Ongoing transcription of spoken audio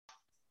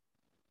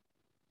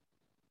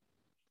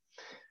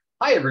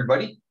Hi,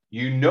 everybody.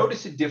 You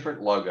notice a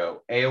different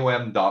logo,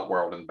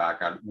 AOM.world in the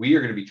background. We are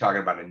going to be talking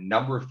about a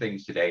number of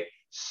things today.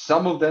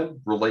 Some of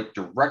them relate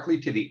directly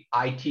to the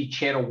IT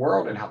channel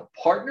world and how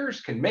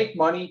partners can make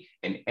money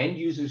and end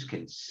users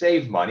can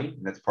save money.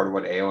 And that's part of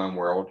what AOM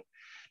World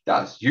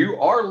does. You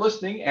are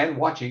listening and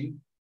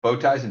watching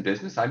Bowties in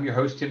Business. I'm your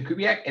host, Tim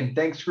Kubiak, and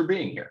thanks for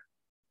being here.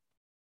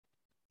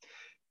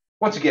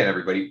 Once again,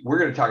 everybody, we're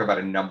going to talk about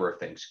a number of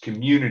things: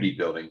 community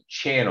building,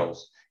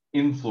 channels,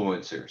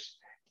 influencers,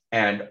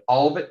 and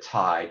all of it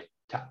tied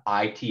to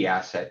IT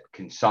asset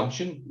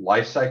consumption,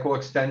 lifecycle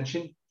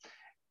extension,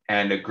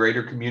 and a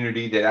greater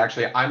community that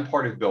actually I'm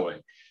part of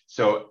building.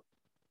 So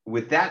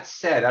with that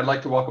said, I'd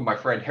like to welcome my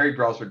friend Harry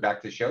Brailsford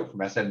back to the show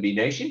from SMB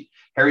Nation.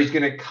 Harry's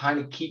going to kind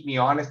of keep me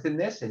honest in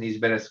this, and he's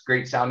been a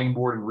great sounding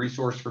board and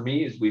resource for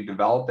me as we've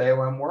developed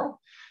AOM World.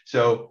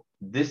 So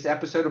this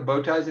episode of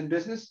Bowties in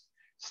Business,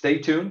 stay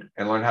tuned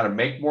and learn how to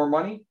make more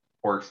money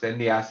or extend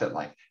the asset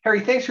life.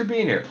 Harry, thanks for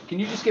being here. Can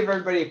you just give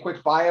everybody a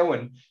quick bio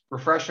and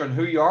refresh on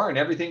who you are and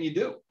everything you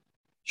do?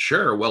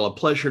 Sure. Well, a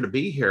pleasure to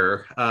be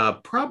here.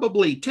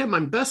 Probably, Tim,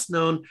 I'm best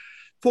known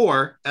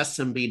for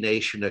SMB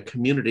Nation, a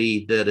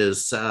community that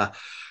is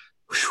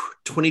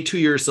 22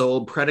 years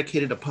old,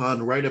 predicated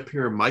upon right up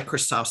here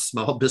Microsoft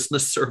Small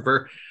Business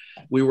Server.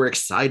 We were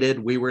excited.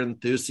 We were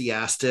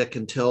enthusiastic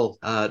until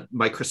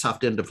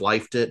Microsoft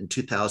end-of-lifed it in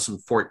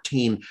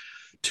 2014.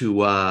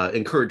 To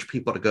encourage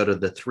people to go to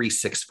the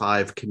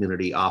 365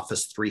 community,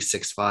 Office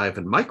 365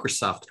 and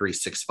Microsoft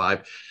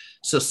 365.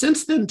 So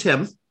since then,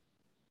 Tim,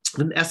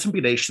 and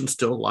SMB Nation's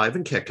still alive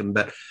and kicking,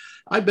 but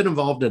I've been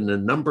involved in a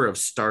number of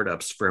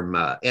startups, from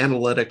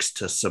analytics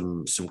to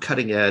some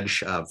cutting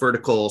edge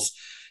verticals,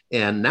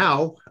 and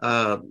now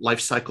technology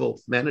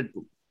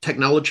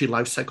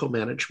lifecycle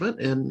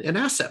management and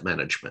asset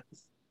management.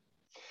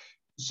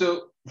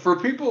 So for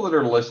people that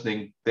are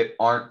listening that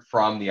aren't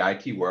from the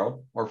IT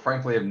world, or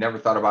frankly have never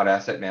thought about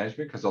asset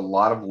management, because a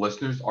lot of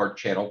listeners are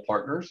channel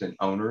partners and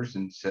owners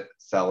and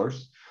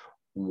sellers,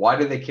 why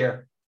do they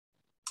care?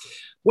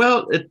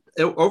 Well,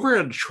 over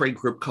at a trade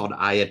group called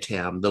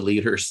IATAM, the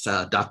leader's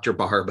Dr.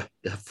 Barb,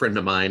 a friend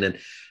of mine, and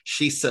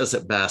she says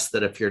it best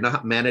that if you're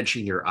not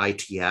managing your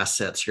IT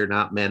assets, you're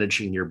not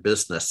managing your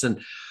business.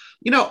 And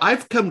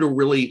I've come to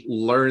really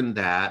learn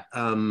that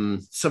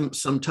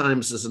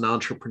sometimes as an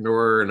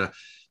entrepreneur and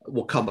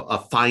we'll call a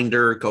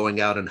finder going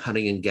out and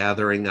hunting and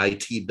gathering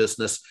IT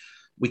business,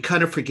 we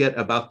kind of forget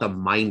about the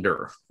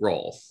minder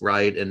role,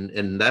 right?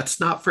 And that's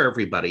not for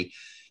everybody.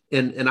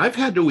 And I've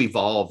had to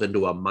evolve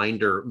into a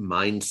minder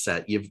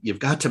mindset. You've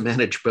got to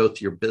manage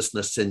both your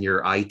business and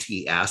your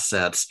IT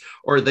assets,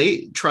 or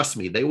trust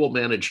me, they will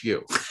manage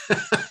you.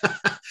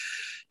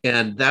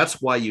 And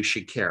that's why you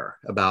should care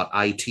about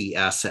IT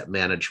asset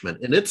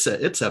management. And it's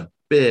a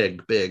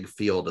big, big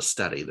field of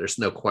study. There's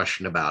no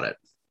question about it.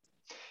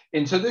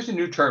 And so there's a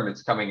new term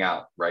that's coming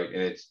out, right?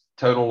 And it's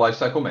total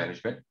lifecycle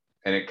management,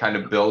 and it kind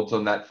of builds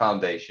on that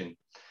foundation.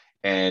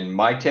 And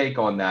my take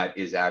on that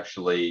is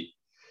actually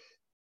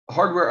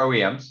hardware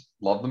OEMs,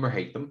 love them or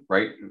hate them,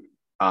 right?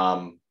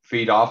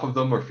 Feed off of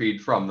them or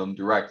feed from them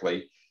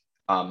directly,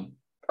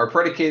 are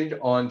predicated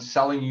on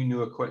selling you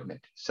new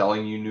equipment,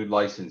 selling you new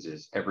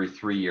licenses every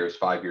 3 years,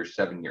 5 years,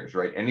 7 years,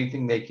 right?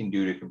 Anything they can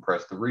do to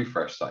compress the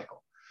refresh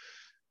cycle.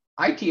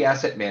 IT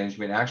asset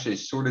management actually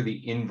is sort of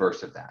the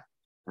inverse of that,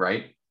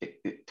 right?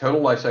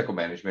 Total lifecycle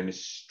management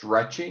is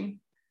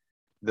stretching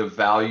the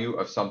value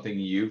of something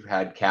you've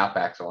had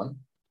CapEx on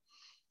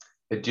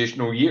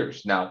additional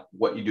years. Now,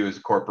 what you do as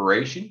a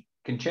corporation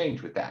can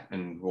change with that.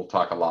 And we'll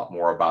talk a lot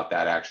more about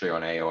that actually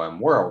on AOM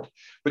World.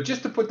 But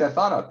just to put that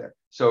thought out there.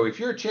 So if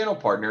you're a channel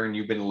partner and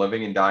you've been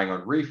living and dying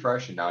on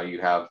refresh, and now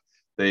you have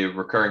the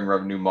recurring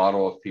revenue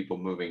model of people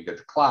moving to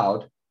the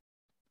cloud,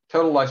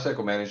 total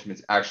lifecycle management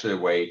is actually a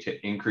way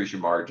to increase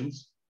your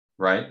margins,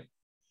 right?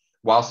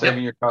 While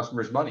saving your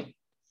customers money.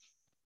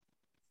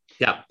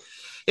 Yeah.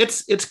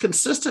 It's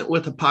consistent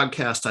with a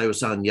podcast I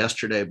was on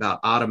yesterday about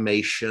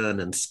automation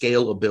and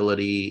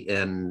scalability,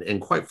 and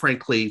quite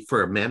frankly,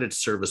 for a managed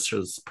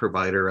services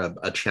provider,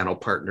 a channel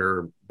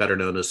partner, better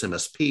known as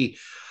MSP,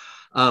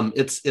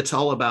 it's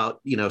all about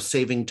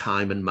saving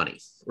time and money,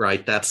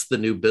 right? That's the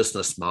new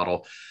business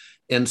model.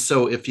 And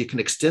so if you can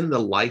extend the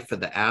life of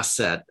the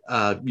asset,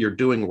 you're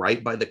doing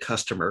right by the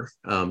customer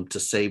to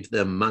save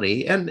them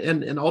money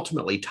and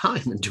ultimately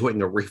time in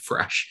doing a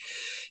refresh.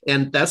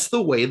 And that's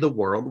the way the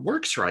world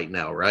works right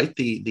now, right?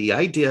 The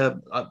idea,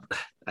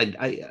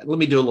 let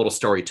me do a little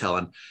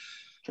storytelling.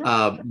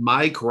 Sure.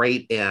 My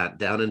great aunt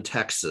down in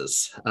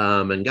Texas,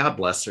 and God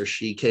bless her,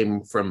 she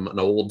came from an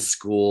old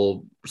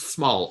school,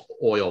 small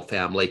oil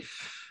family,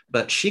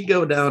 but she'd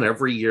go down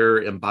every year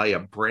and buy a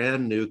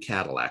brand new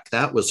Cadillac.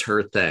 That was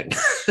her thing.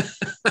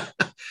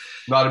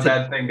 Not a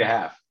bad thing to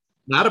have.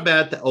 Not a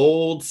bad,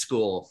 old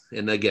school.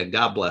 And again,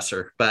 God bless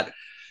her. But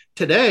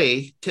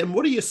today, Tim,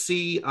 what do you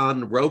see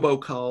on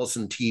robocalls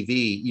and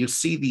TV? You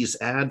see these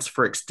ads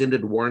for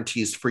extended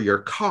warranties for your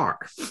car,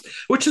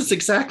 which is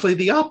exactly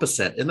the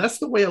opposite. And that's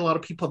the way a lot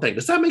of people think.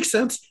 Does that make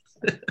sense?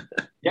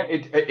 Yeah,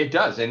 it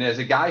does. And as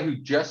a guy who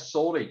just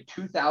sold a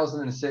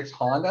 2006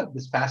 Honda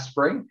this past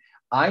spring,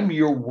 I'm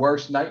your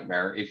worst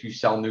nightmare if you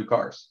sell new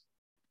cars.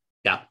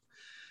 Yeah.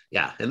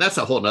 Yeah. And that's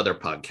a whole nother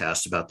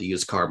podcast about the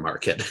used car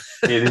market.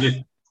 It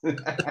is.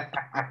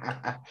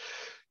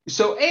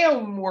 So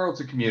AOM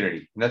World's a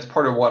community, and that's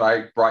part of what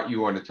I brought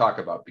you on to talk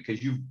about,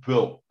 because you've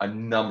built a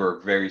number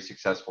of very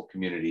successful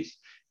communities.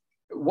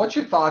 What's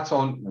your thoughts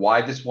on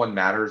why this one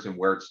matters and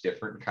where it's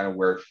different and kind of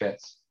where it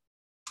fits?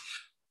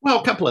 Well,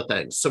 a couple of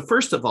things. So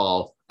first of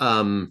all,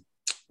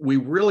 we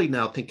really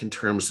now think in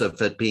terms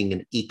of it being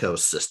an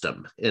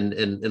ecosystem.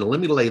 And let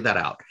me lay that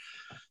out.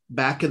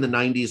 Back in the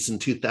 90s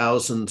and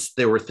 2000s,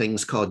 there were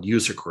things called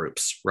user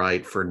groups,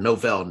 right, for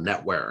Novell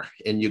NetWare.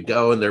 And you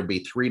go and there'd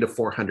be 300 to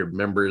 400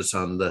 members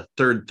on the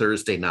third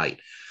Thursday night.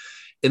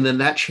 And then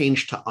that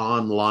changed to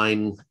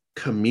online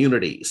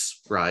communities,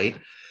 right?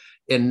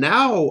 And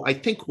now I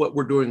think what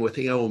we're doing with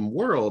AOM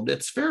World,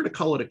 it's fair to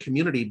call it a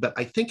community, but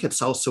I think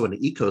it's also an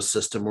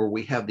ecosystem where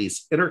we have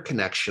these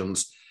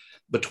interconnections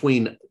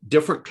between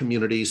different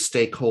communities,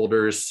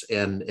 stakeholders,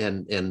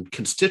 and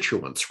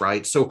constituents,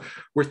 right? So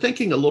we're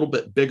thinking a little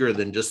bit bigger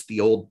than just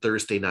the old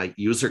Thursday night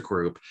user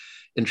group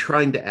and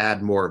trying to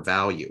add more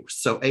value.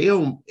 So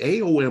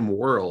AOM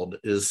World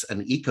is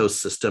an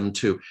ecosystem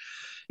to,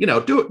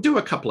 do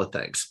a couple of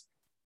things.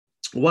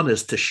 One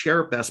is to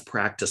share best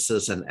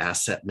practices in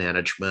asset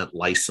management,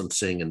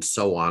 licensing, and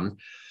so on.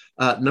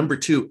 Number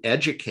two,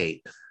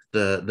 educate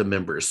the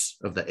members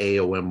of the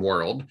AOM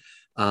World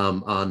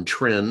on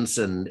trends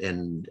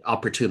and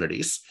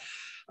opportunities.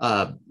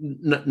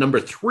 Number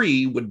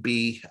three would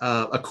be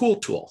a cool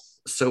tool.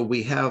 So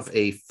we have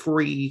a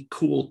free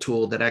cool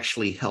tool that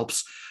actually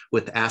helps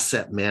with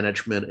asset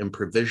management and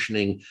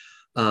provisioning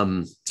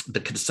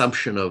the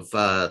consumption of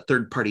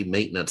third-party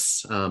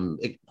maintenance,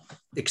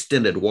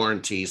 extended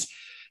warranties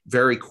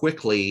very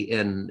quickly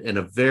in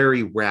a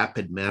very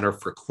rapid manner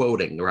for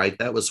quoting, right?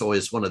 That was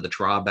always one of the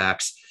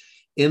drawbacks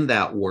in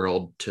that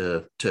world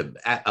to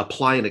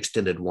apply an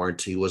extended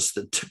warranty, was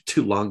that it took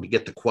too long to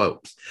get the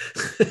quote.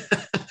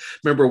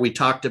 Remember, we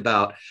talked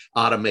about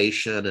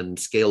automation and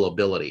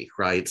scalability,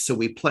 right? So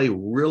we play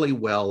really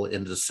well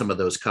into some of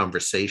those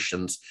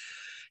conversations.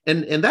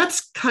 And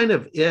that's kind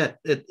of it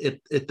at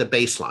the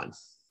baseline.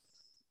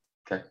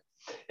 Okay.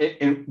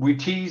 And we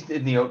teased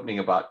in the opening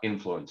about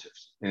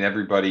influencers, and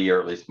everybody,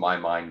 or at least my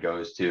mind,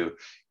 goes to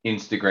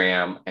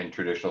Instagram and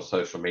traditional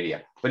social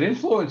media. But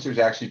influencers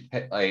actually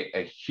play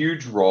a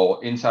huge role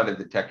inside of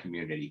the tech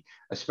community,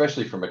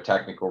 especially from a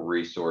technical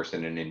resource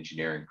and an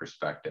engineering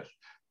perspective.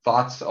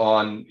 Thoughts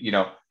on,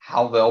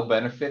 how they'll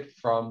benefit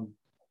from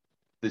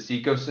this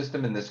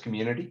ecosystem and this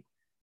community?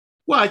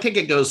 Well, I think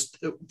it goes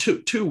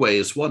two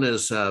ways. One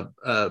is an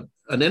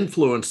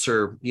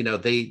influencer.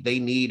 They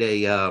need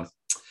a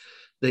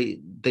they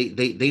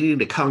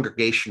need a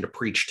congregation to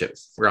preach to,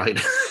 right?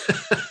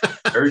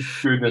 Very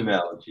good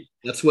analogy.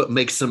 That's what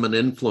makes them an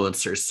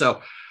influencer.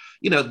 So,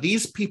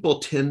 these people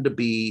tend to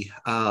be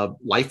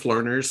life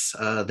learners.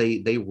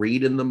 They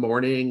read in the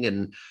morning,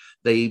 and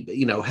they,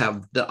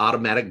 have the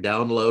automatic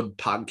download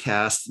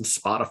podcasts and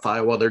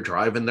Spotify while they're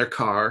driving their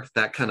car,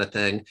 that kind of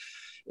thing.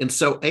 And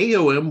so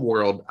AOM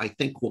World, I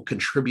think, will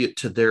contribute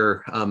to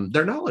their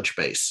knowledge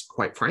base,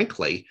 quite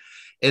frankly,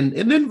 and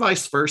then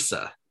vice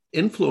versa.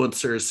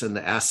 Influencers in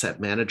the asset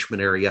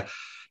management area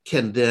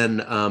can then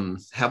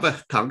have a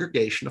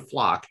congregation, a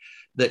flock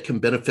that can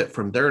benefit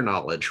from their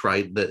knowledge,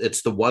 right? That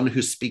it's the one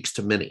who speaks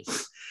to many.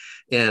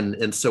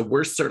 And so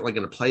we're certainly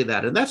going to play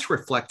that. And that's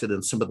reflected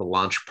in some of the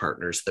launch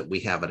partners that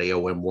we have at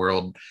AOM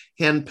World,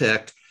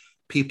 handpicked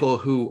people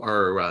who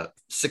are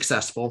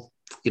successful,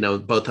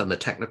 both on the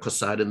technical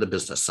side and the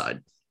business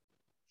side.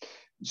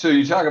 So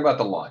you talk about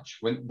the launch.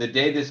 When the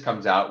day this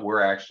comes out,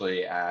 we're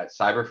actually at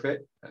CyberFit,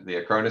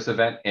 the Acronis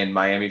event in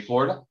Miami,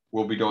 Florida.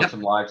 We'll be doing some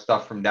live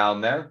stuff from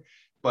down there.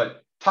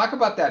 But talk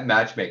about that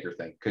matchmaker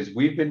thing, because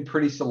we've been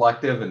pretty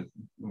selective, and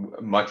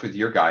much with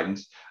your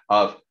guidance,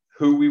 of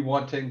who we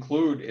want to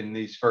include in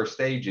these first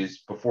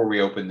stages before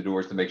we open the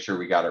doors to make sure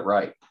we got it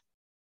right.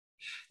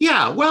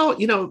 Yeah, well,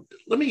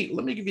 let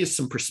me give you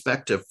some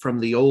perspective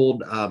from the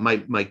old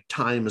my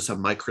time as a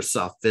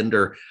Microsoft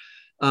vendor.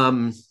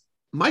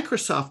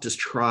 Microsoft has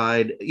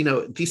tried,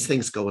 these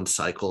things go in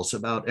cycles.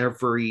 About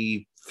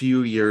every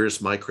few years,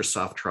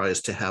 Microsoft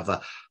tries to have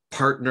a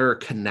partner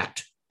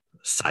connect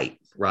site,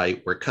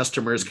 right, where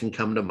customers can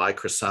come to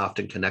Microsoft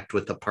and connect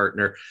with the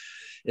partner.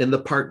 And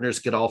the partners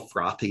get all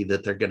frothy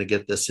that they're going to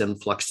get this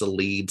influx of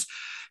leads.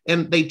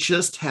 And they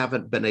just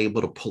haven't been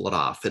able to pull it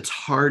off. It's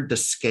hard to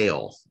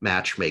scale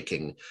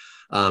matchmaking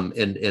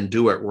and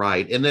do it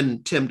right. And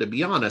then, Tim, to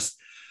be honest,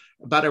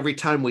 about every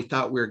time we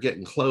thought we were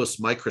getting close,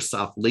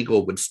 Microsoft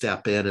Legal would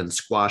step in and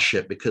squash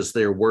it because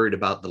they're worried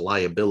about the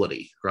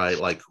liability, right?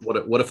 Like,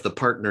 what if the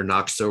partner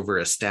knocks over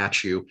a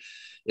statue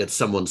at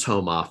someone's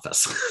home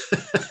office?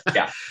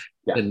 Yeah.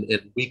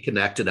 And we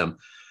connected them.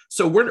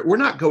 So we're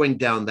not going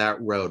down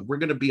that road. We're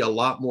going to be a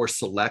lot more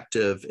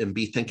selective and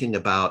be thinking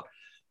about,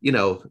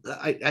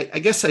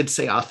 I guess I'd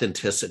say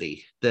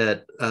authenticity,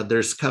 that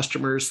there's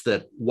customers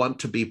that want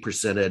to be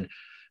presented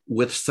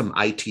with some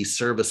IT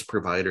service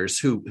providers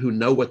who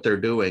know what they're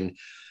doing,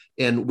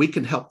 and we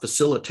can help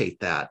facilitate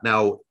that.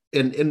 Now,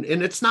 and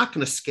it's not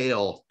going to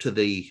scale to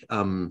the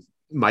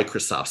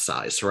Microsoft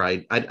size,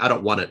 right? I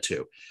don't want it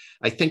to.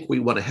 I think we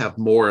want to have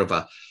more of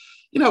a,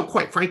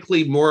 quite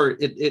frankly, more,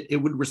 it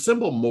would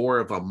resemble more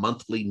of a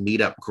monthly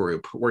meetup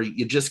group where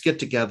you just get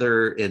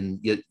together and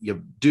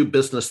you do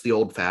business the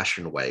old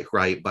fashioned way,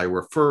 right? By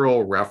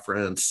referral,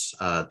 reference,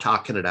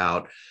 talking it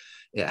out,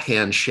 a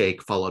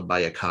handshake followed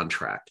by a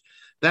contract.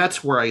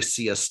 That's where I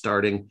see us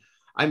starting.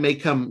 I may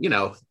come,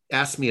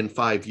 ask me in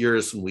 5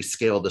 years when we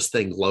scale this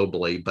thing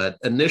globally, but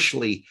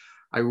initially,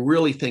 I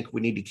really think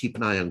we need to keep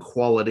an eye on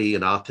quality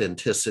and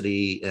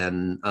authenticity,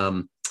 and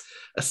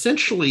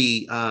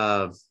essentially,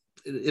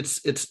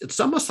 it's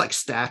almost like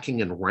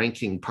stacking and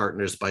ranking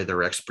partners by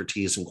their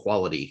expertise and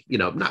quality.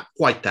 Not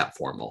quite that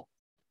formal.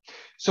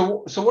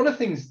 So one of the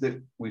things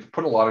that we've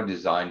put a lot of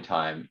design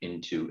time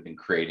into in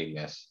creating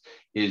this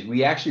is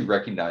we actually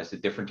recognize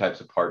that different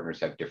types of partners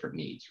have different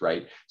needs,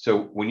 right?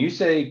 So when you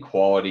say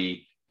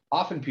quality,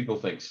 often people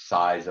think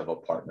size of a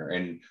partner,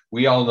 and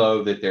we all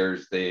know that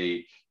there's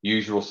the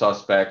usual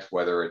suspects,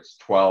 whether it's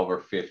 12 or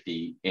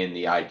 50 in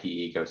the IT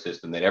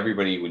ecosystem, that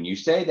everybody, when you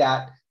say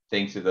that,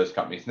 thinks of those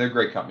companies. And they're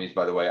great companies,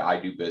 by the way. I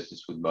do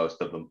business with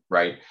most of them,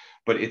 right?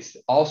 But it's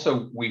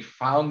also, we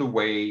found a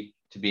way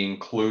to be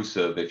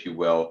inclusive, if you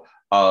will,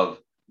 of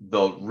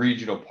the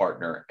regional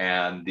partner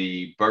and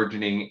the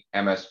burgeoning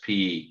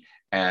MSP,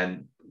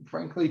 and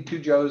frankly, two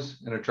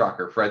Joes and a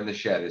trucker. Fred in the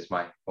Shed, is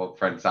my old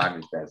friend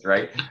Simon says,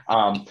 right?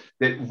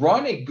 That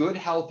run a good,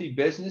 healthy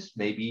business,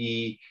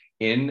 maybe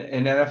in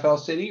an NFL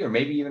city or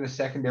maybe even a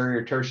secondary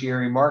or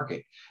tertiary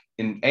market.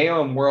 And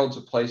AOM World's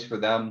a place for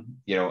them,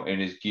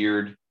 and is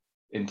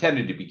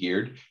intended to be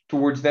geared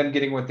towards them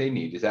getting what they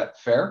need. Is that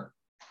fair?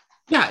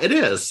 Yeah, it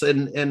is.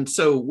 And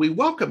so we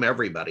welcome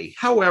everybody.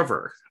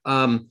 However,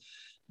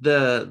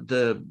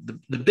 the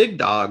big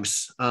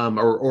dogs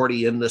are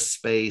already in this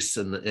space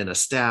and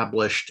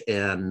established,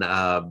 and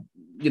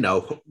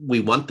we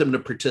want them to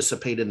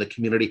participate in the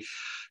community.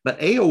 But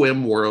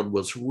AOM World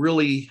was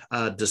really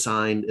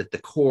designed at the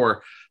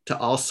core to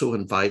also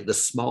invite the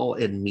small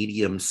and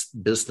medium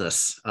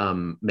business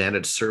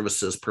managed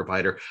services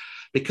provider,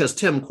 because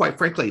Tim, quite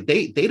frankly,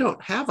 they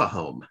don't have a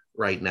home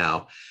right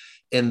now.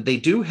 And they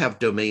do have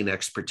domain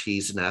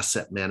expertise in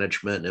asset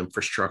management,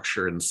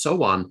 infrastructure, and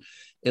so on.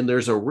 And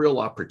there's a real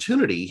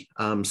opportunity.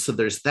 So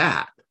there's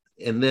that.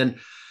 And then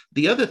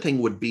the other thing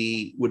would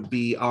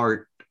be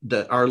our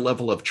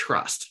level of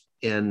trust.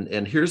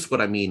 And here's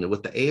what I mean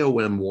with the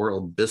AOM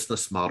World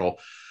business model.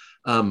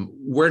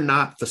 We're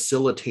not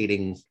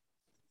facilitating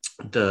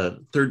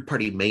the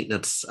third-party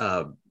maintenance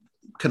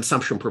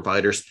consumption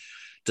providers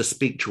to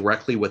speak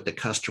directly with the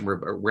customer,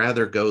 but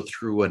rather go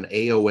through an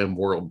AOM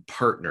World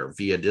partner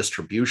via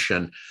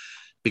distribution.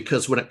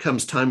 Because when it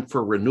comes time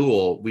for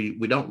renewal,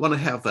 we don't want to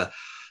have a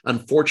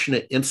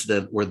unfortunate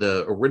incident where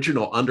the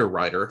original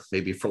underwriter,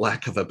 maybe for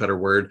lack of a better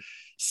word,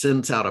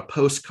 sends out a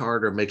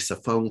postcard or makes a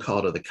phone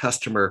call to the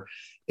customer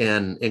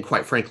and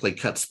quite frankly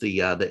cuts the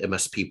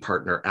MSP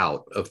partner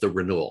out of the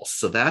renewal.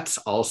 So that's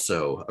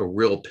also a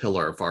real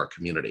pillar of our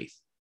community.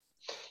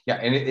 Yeah,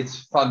 and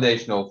it's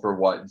foundational for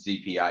what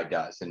ZPI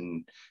does.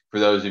 And for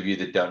those of you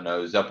that don't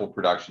know, Zeppel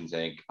Productions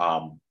Inc.,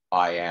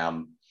 I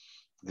am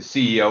the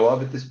CEO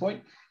of at this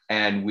point,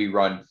 and we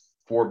run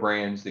 4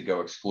 brands that go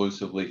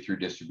exclusively through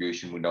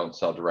distribution. We don't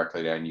sell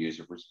directly to end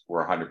users.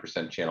 We're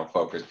 100% channel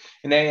focused.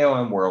 And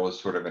AOM World is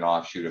sort of an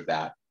offshoot of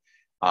that,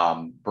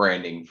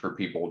 branding for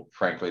people,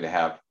 frankly, to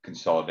have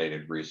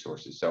consolidated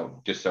resources.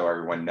 So just so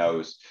everyone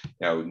knows,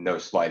 no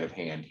sleight of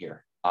hand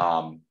here.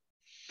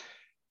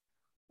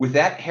 With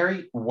that,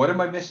 Harry, what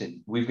am I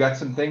missing? We've got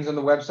some things on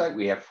the website.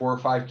 We have 4 or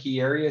 5 key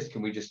areas.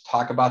 Can we just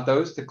talk about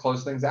those to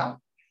close things out?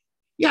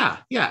 Yeah,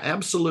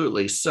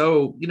 absolutely.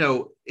 So,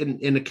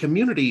 in a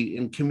community,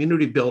 in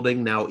community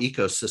building, now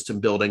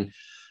ecosystem building,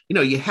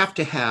 you have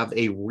to have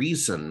a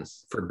reason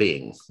for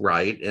being,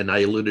 right? And I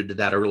alluded to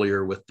that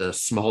earlier with the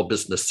small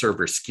business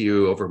server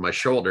SKU over my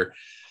shoulder.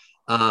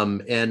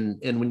 And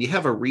when you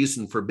have a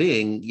reason for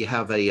being, you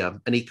have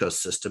an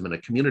ecosystem and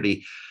a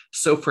community.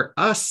 So for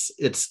us,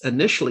 it's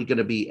initially going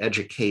to be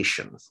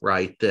education,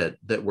 right?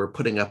 That we're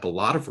putting up a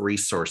lot of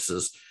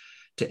resources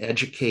to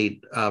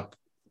educate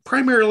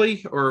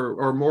primarily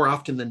or more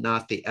often than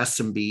not the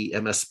SMB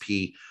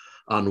MSP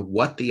on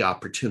what the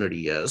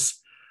opportunity is.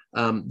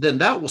 Then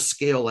that will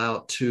scale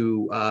out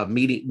to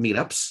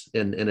meetups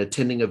and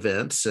attending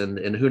events,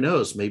 and who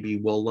knows, maybe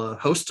we'll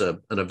host an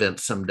event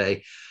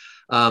someday.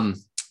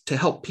 To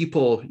help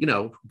people,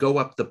 go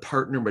up the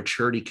partner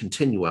maturity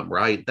continuum,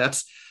 right?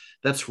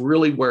 That's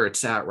really where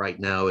it's at right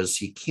now.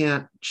 Is you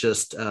can't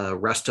just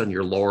rest on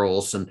your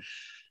laurels, and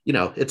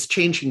it's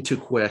changing too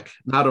quick,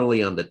 not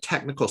only on the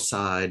technical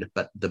side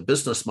but the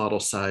business model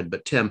side.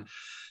 But Tim,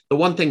 the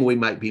one thing we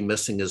might be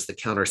missing is the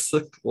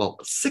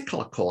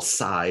cyclical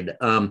side.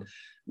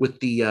 With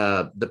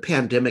the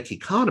pandemic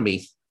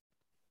economy,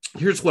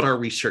 here's what our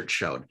research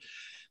showed.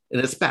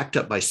 And it's backed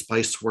up by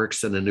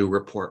Spiceworks and a new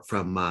report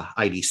from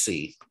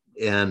IDC.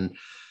 And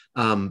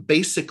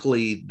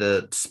Basically,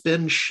 the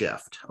spin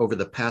shift over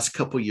the past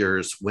couple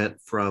years went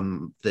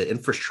from the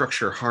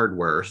infrastructure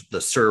hardware,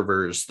 the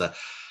servers,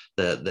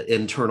 the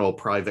internal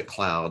private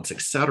clouds,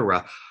 et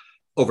cetera,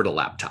 over to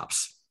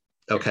laptops.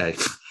 Okay.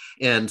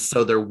 And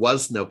so there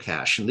was no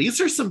cash. And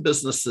these are some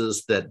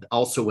businesses that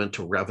also went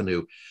to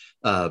revenue.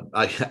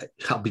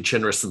 I'll be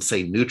generous and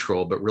say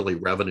neutral, but really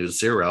revenue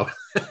zero.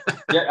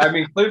 Yeah, I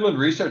mean, Cleveland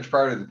Research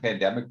prior to the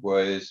pandemic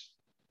was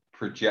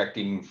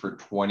projecting for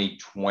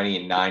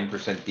 2020 a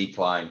 9%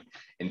 decline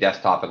in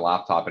desktop and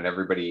laptop, and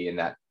everybody in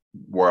that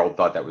world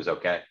thought that was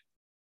okay.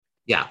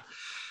 Yeah.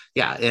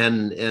 Yeah.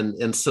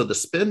 And so the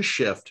spin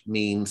shift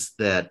means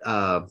that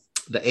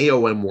the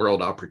AOM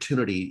world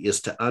opportunity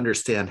is to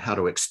understand how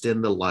to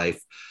extend the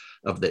life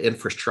of the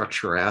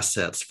infrastructure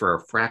assets for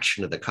a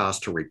fraction of the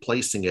cost of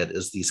replacing it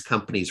as these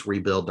companies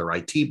rebuild their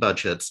IT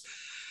budgets,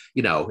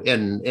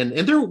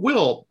 and there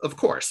will, of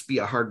course, be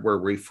a hardware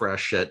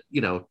refresh at,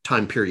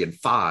 time period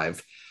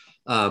 5.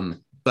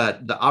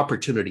 But the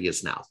opportunity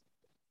is now.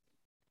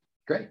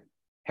 Great.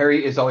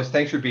 Harry, as always,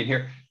 thanks for being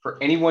here. For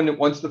anyone that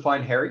wants to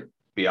find Harry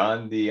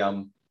beyond the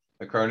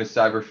Acronis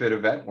CyberFit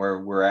event where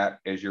we're at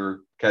as you're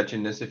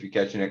catching this, if you're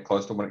catching it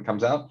close to when it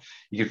comes out,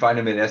 you can find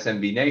him at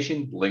SMB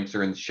Nation. Links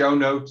are in the show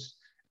notes.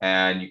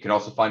 And you can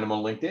also find him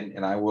on LinkedIn,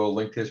 and I will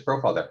link to his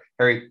profile there.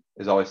 Harry,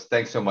 as always,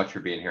 thanks so much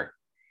for being here.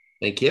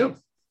 Thank you.